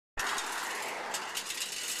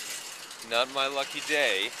Not my lucky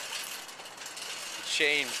day. The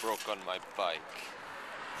chain broke on my bike.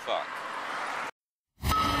 Fuck.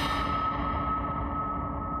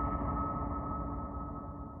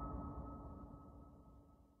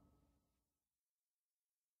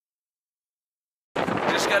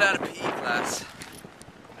 Just got out of PE class.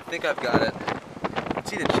 I think I've got it.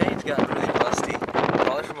 See, the chain's gotten really rusty.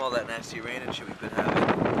 Probably from all that nasty rain and shit we've been having.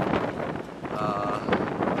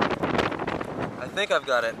 I think I've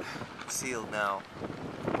got it sealed now.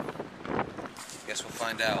 Guess we'll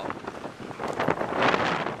find out.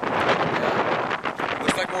 Yeah.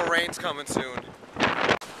 Looks like more rain's coming soon.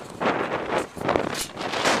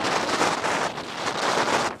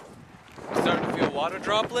 Starting to feel water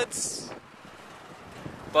droplets,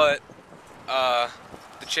 but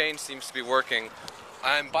the chain seems to be working.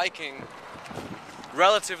 I'm biking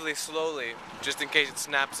relatively slowly, just in case it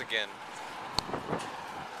snaps again.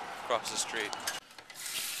 Across the street.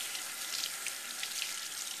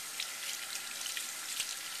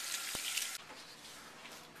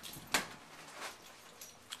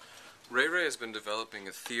 Ray has been developing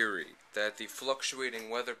a theory that the fluctuating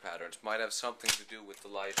weather patterns might have something to do with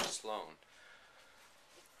Elijah Sloan.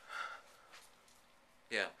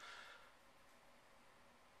 Yeah.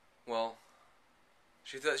 Well,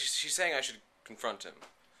 she's saying I should confront him,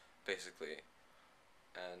 basically.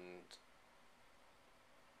 And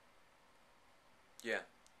yeah.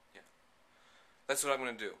 That's what I'm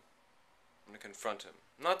gonna do. I'm gonna confront him.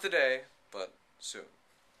 Not today, but soon.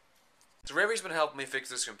 So Rary's been helping me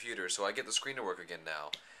fix this computer, so I get the screen to work again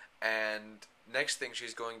now. And next thing,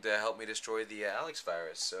 she's going to help me destroy the Alex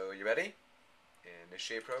virus. So you ready?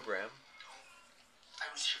 Initiate program. I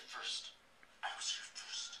was here first. I was here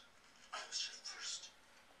first. I was here first.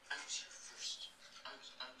 I was here first. I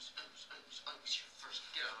was here first.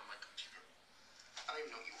 Get out of my computer. I don't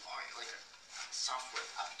even know who you are. You're like a software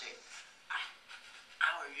update.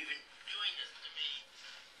 How are you even doing this to me?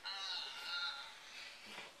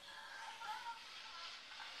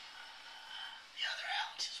 The other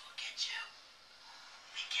Alexes will get you.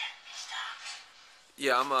 They can't be stopped.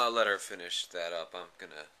 Yeah, I'm gonna let her finish that up. I'm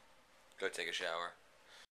gonna go take a shower.